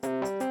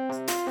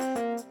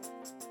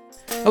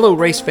Hello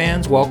race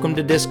fans, welcome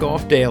to Disc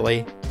Golf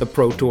Daily. The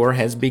Pro Tour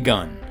has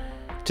begun.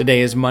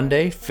 Today is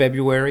Monday,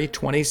 February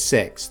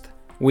 26th.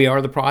 We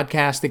are the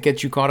podcast that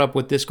gets you caught up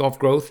with disc golf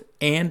growth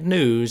and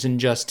news in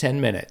just 10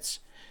 minutes.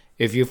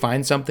 If you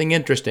find something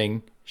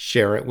interesting,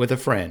 share it with a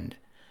friend.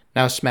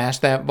 Now smash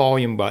that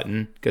volume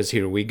button, because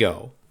here we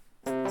go.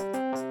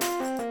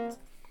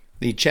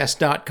 The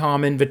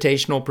Chess.com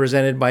Invitational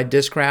presented by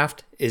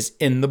Discraft is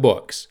in the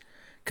books.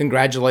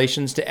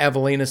 Congratulations to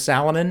Eveliina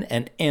Salonen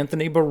and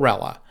Anthony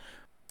Barela.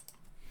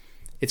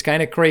 It's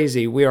kind of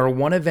crazy. We are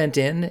one event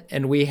in,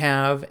 and we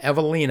have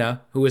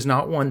Eveliina, who has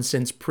not won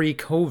since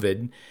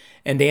pre-COVID,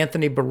 and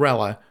Anthony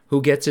Barela,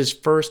 who gets his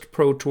first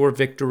Pro Tour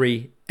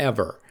victory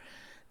ever.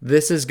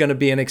 This is going to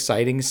be an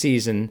exciting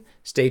season.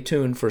 Stay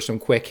tuned for some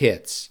quick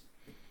hits.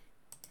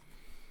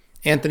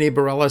 Anthony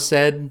Barela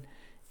said,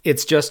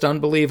 "It's just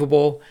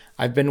unbelievable.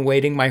 I've been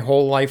waiting my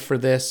whole life for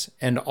this,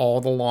 and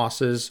all the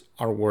losses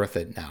are worth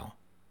it now."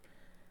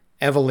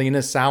 Eveliina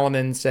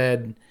Salonen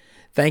said,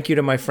 "Thank you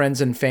to my friends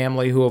and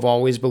family who have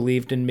always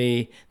believed in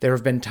me. There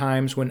have been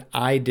times when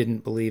I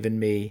didn't believe in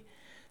me.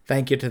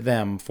 Thank you to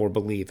them for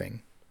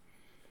believing."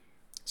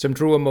 Some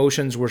true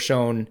emotions were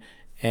shown,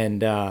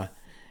 and the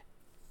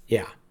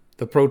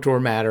Pro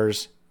Tour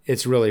matters.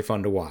 It's really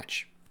fun to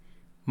watch.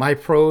 My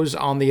pros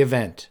on the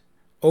event.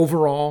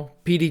 Overall,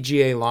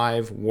 PDGA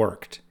Live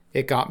worked.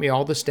 It got me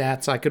all the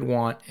stats I could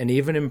want and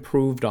even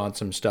improved on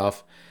some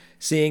stuff.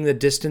 Seeing the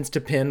distance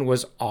to pin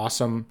was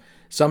awesome.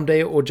 Someday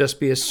it will just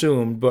be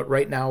assumed, but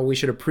right now we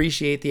should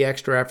appreciate the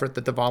extra effort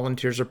that the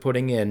volunteers are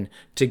putting in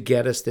to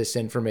get us this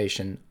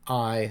information.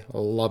 I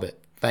love it.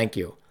 Thank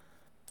you.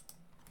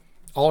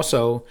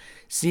 Also,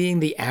 seeing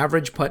the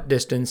average putt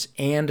distance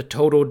and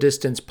total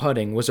distance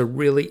putting was a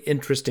really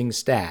interesting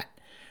stat.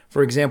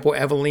 For example,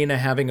 Eveliina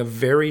having a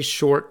very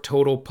short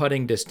total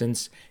putting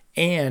distance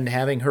and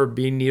having her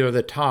be near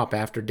the top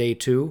after day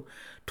 2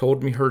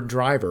 told me her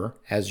driver,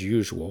 as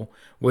usual,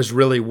 was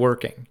really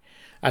working.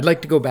 I'd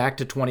like to go back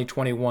to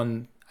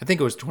 2021, I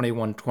think it was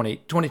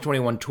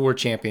 2021 Tour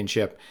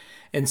Championship,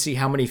 and see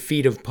how many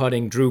feet of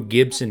putting Drew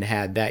Gibson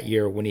had that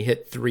year when he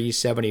hit 3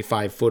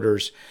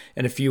 75-footers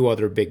and a few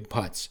other big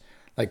putts,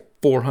 like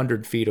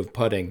 400 feet of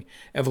putting.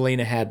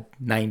 Eveliina had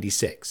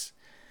 96.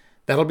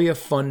 That'll be a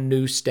fun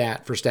new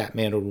stat for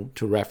Statman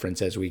to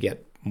reference as we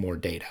get more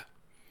data.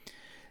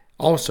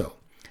 Also,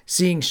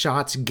 seeing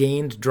shots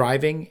gained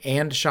driving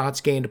and shots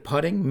gained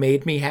putting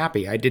made me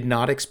happy. I did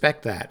not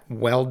expect that.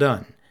 Well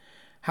done.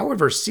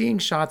 However, seeing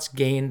shots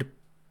gained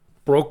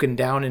broken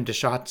down into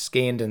shots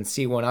gained in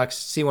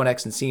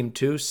C1X and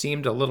C2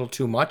 seemed a little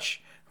too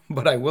much,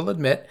 but I will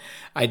admit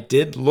I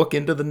did look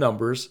into the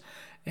numbers,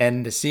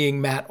 and seeing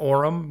Matt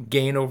Oram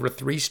gain over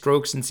 3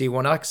 strokes in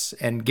C1X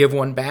and give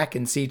one back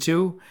in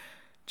C2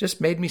 just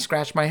made me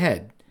scratch my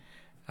head.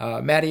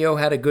 Matty O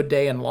had a good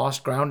day and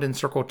lost ground in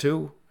Circle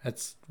 2.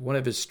 That's one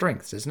of his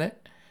strengths, isn't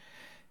it?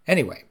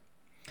 Anyway,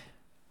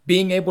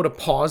 being able to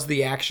pause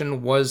the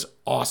action was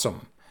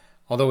awesome.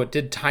 Although it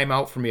did time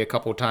out for me a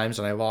couple times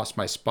and I lost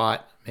my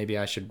spot. Maybe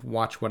I should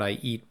watch what I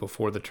eat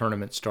before the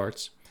tournament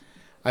starts.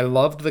 I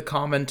loved the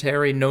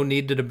commentary. No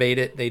need to debate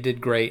it. They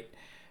did great.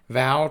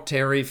 Val,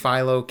 Terry,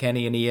 Philo,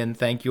 Kenny, and Ian,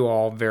 thank you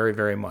all very,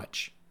 very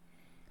much.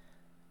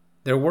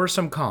 There were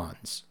some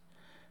cons.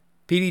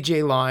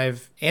 PDGA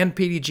Live and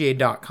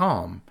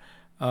PDGA.com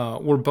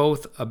were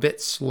both a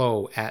bit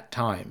slow at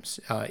times,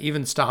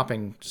 even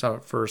stopping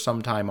for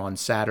some time on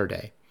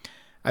Saturday.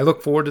 I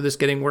look forward to this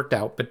getting worked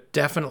out, but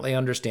definitely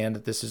understand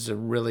that this is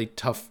really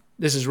tough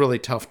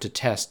to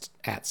test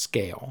at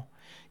scale.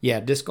 Yeah,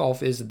 disc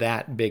golf is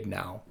that big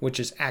now, which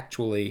is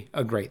actually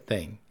a great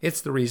thing. It's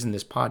the reason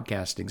this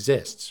podcast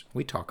exists.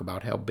 We talk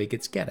about how big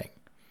it's getting.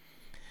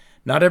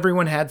 Not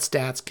everyone had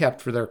stats kept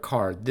for their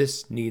card.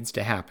 This needs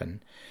to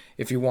happen.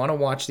 If you want to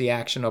watch the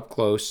action up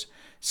close,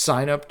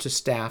 sign up to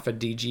staff a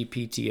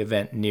DGPT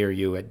event near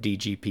you at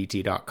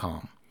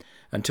dgpt.com.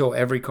 Until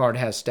every card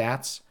has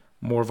stats,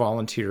 more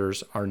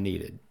volunteers are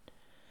needed.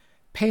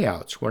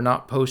 Payouts were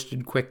not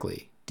posted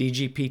quickly.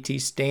 DGPT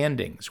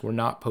standings were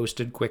not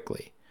posted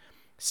quickly.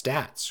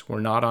 Stats were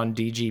not on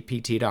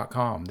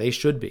dgpt.com. They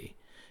should be.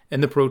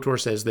 And the Pro Tour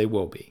says they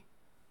will be.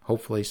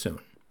 Hopefully soon.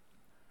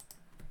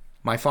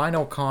 My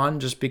final con,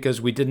 just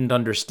because we didn't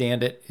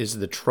understand it, is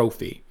the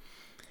trophy.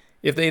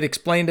 If they'd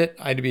explained it,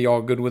 I'd be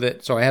all good with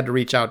it. So I had to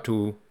reach out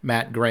to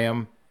Matt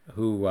Graham,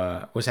 who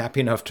was happy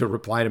enough to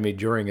reply to me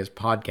during his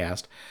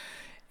podcast.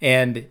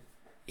 And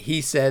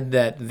he said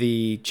that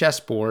the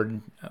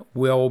chessboard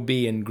will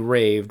be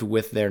engraved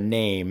with their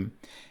name,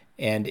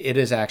 and it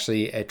is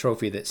actually a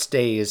trophy that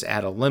stays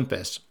at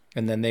Olympus,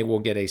 and then they will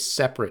get a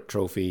separate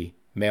trophy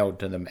mailed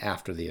to them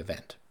after the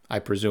event, I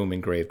presume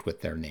engraved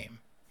with their name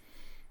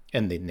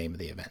and the name of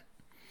the event.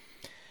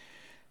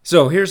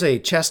 So here's a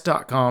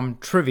Chess.com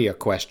trivia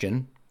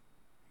question.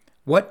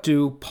 What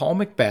do Paul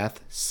McBeth,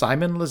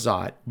 Simon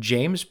Lizotte,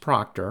 James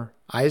Proctor,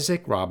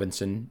 Isaac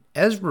Robinson,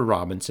 Ezra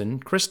Robinson,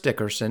 Chris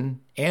Dickerson,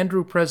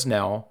 Andrew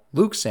Presnell,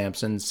 Luke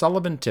Sampson,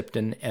 Sullivan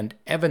Tipton, and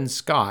Evan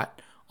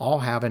Scott all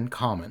have in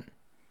common?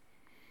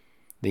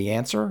 The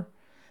answer?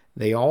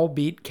 They all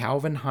beat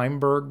Calvin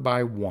Heimberg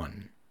by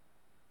 1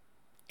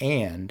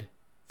 and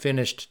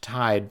finished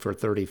tied for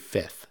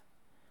 35th.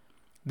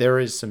 There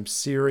is some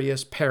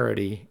serious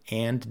parity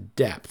and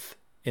depth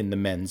in the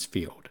men's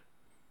field.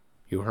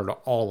 You heard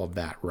all of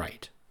that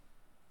right.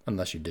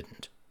 Unless you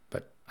didn't,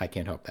 but I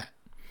can't help that.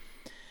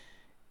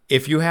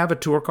 If you have a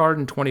tour card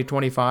in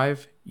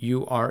 2025,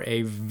 you are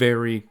a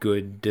very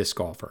good disc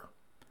golfer.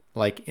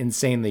 Like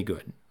insanely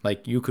good.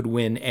 Like you could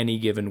win any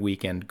given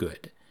weekend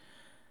good.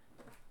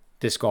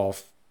 Disc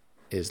golf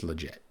is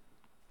legit.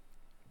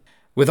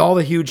 With all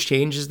the huge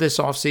changes this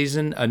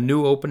offseason, a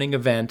new opening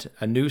event,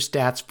 a new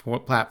stats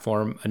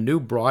platform, a new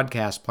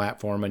broadcast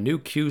platform, a new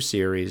Q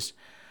series,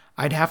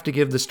 I'd have to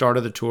give the start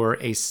of the tour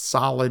a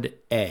solid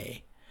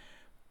A.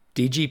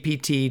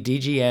 DGPT,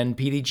 DGN,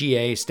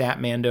 PDGA,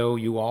 Statmando,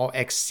 you all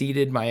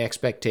exceeded my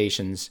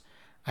expectations.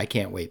 I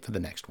can't wait for the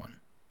next one.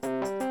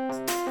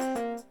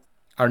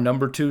 Our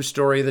number 2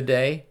 story of the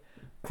day,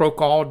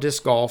 Krokal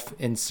Disc Golf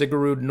in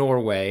Siggerud,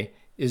 Norway,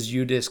 is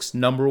UDisc's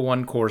number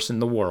 1 course in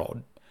the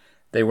world.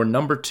 They were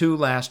number 2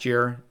 last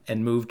year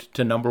and moved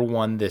to number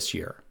 1 this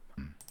year.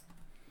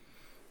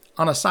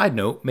 On a side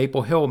note,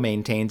 Maple Hill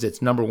maintains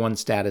its number 1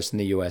 status in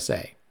the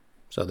USA.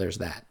 So there's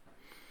that.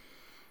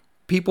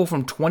 People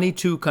from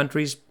 22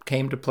 countries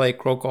came to play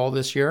Krokal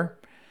this year.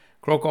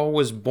 Krokal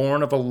was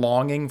born of a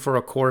longing for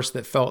a course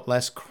that felt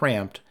less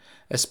cramped,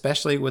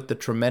 especially with the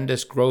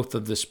tremendous growth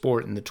of the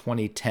sport in the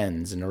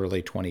 2010s and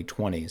early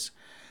 2020s.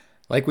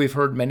 Like we've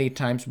heard many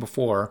times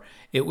before,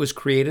 it was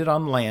created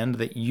on land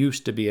that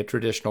used to be a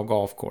traditional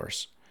golf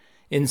course.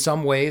 In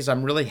some ways,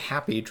 I'm really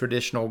happy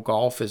traditional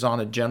golf is on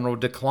a general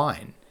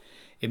decline.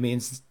 It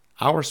means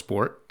our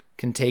sport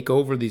can take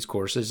over these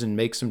courses and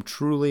make some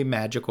truly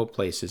magical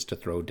places to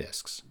throw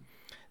discs.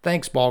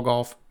 Thanks, Ball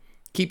Golf.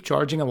 Keep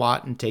charging a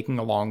lot and taking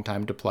a long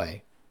time to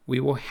play. We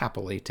will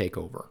happily take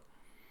over.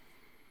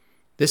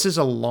 This is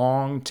a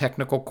long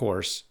technical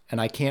course,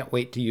 and I can't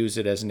wait to use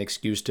it as an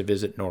excuse to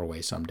visit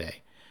Norway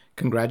someday.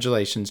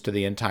 Congratulations to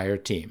the entire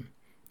team.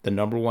 The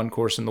number 1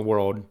 course in the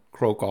world,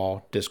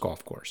 Krokal Disc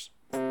Golf Course.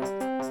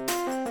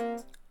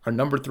 Our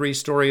number 3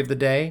 story of the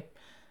day,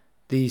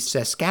 the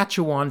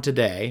Saskatchewan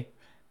Today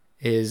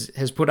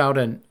has put out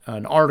an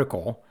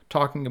article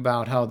talking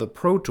about how the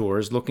Pro Tour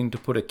is looking to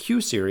put a Q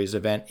Series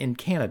event in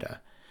Canada,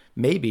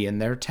 maybe in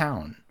their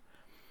town.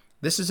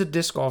 This is a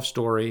disc golf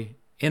story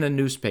in a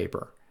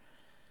newspaper.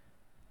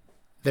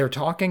 They're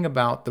talking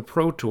about the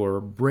Pro Tour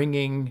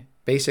bringing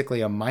basically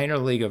a minor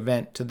league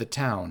event to the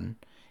town,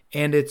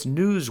 and it's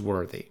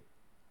newsworthy.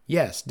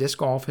 Yes, disc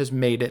golf has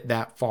made it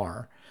that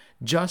far.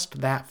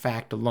 Just that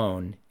fact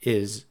alone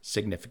is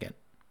significant.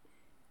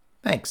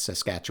 Thanks,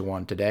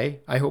 Saskatchewan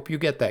Today. I hope you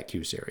get that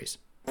Q Series.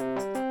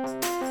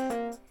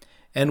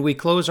 And we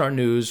close our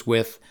news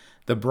with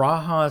the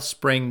Braha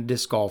Spring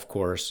Disc Golf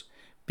Course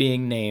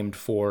being named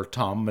for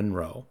Tom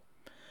Monroe.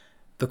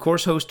 The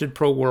course hosted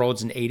Pro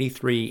Worlds in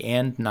 83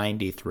 and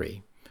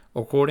 93.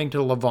 According to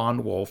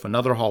Levon Wolf,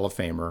 another Hall of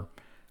Famer,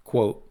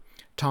 quote,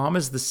 Tom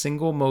is the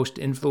single most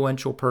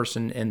influential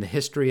person in the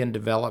history and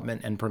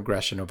development and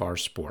progression of our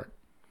sport.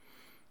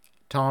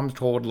 Tom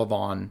told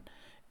Levon,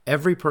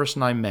 every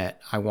person I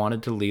met, I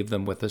wanted to leave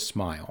them with a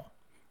smile.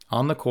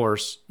 On the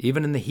course,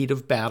 even in the heat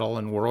of battle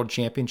and world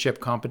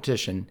championship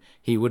competition,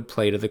 he would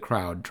play to the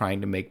crowd,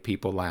 trying to make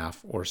people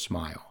laugh or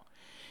smile.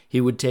 He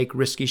would take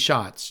risky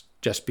shots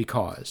just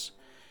because,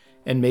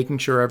 and making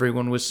sure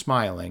everyone was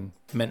smiling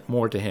meant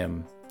more to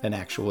him than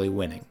actually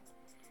winning.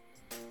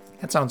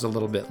 That sounds a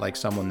little bit like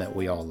someone that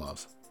we all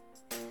love.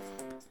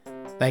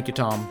 Thank you,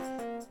 Tom.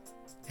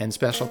 And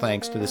special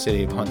thanks to the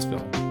city of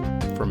Huntsville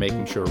for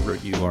making sure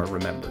you are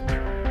remembered.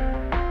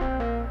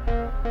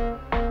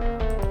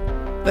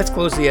 Let's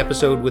close the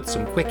episode with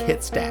some quick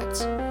hit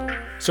stats.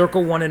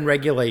 Circle 1 in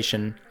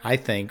regulation, I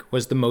think,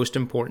 was the most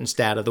important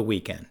stat of the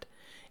weekend.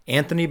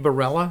 Anthony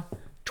Barella,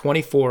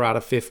 24 out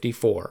of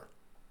 54.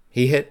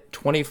 He hit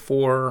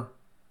 24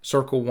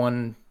 Circle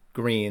 1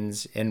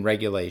 greens in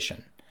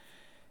regulation.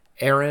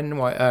 Aaron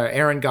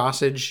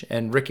Gossage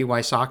and Ricky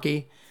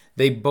Wysocki,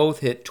 they both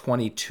hit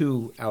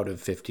 22 out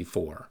of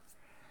 54.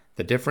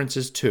 The difference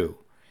is 2.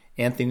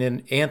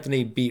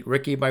 Anthony beat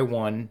Ricky by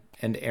 1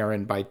 and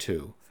Aaron by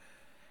 2.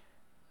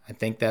 I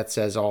think that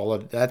says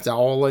that's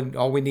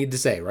all we need to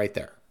say right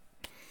there.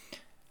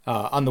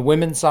 On the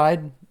women's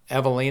side,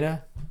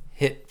 Evelina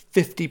hit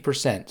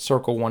 50%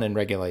 Circle 1 in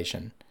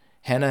regulation.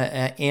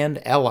 Henna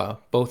and Ella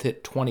both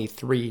hit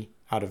 23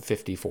 out of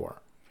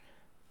 54.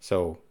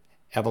 So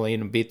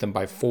Evelina beat them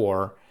by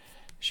 4.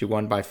 She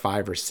won by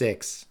 5 or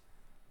 6.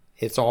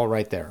 It's all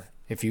right there.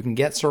 If you can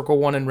get Circle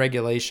 1 in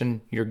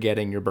regulation, you're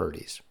getting your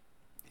birdies.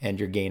 And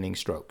you're gaining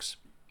strokes.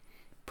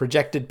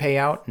 Projected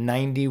payout,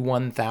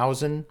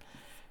 $91,000.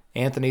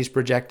 Anthony's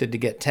projected to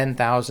get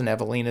 $10,000.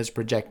 Evelina's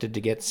projected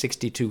to get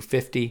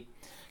 $6,250.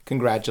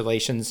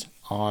 Congratulations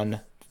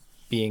on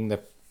being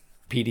the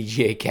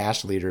PDGA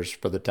cash leaders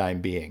for the time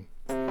being.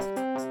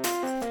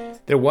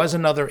 There was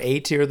another A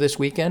tier this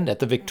weekend at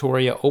the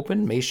Victoria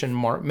Open. Mason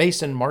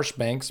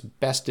Marshbanks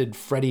bested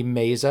Freddie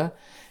Meza,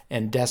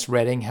 and Des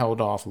Redding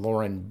held off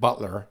Lauren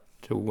Butler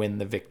to win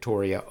the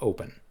Victoria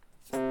Open.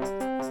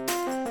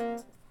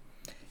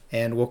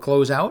 And we'll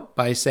close out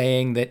by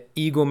saying that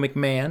Eagle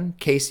McMahon,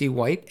 Casey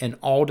White, and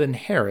Alden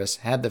Harris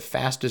had the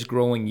fastest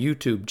growing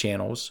YouTube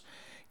channels.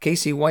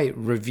 Casey White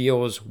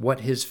reveals what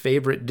his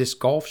favorite disc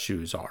golf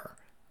shoes are.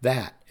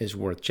 That is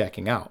worth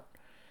checking out,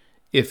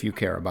 if you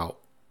care about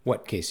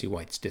what Casey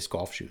White's disc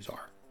golf shoes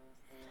are.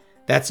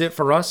 That's it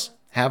for us.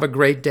 Have a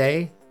great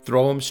day.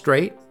 Throw them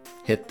straight.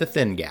 Hit the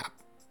thin gap.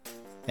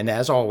 And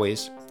as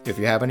always, if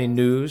you have any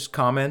news,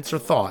 comments, or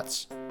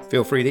thoughts,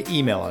 feel free to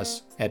email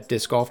us at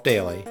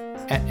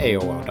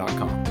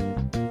discgolfdaily@aol.com.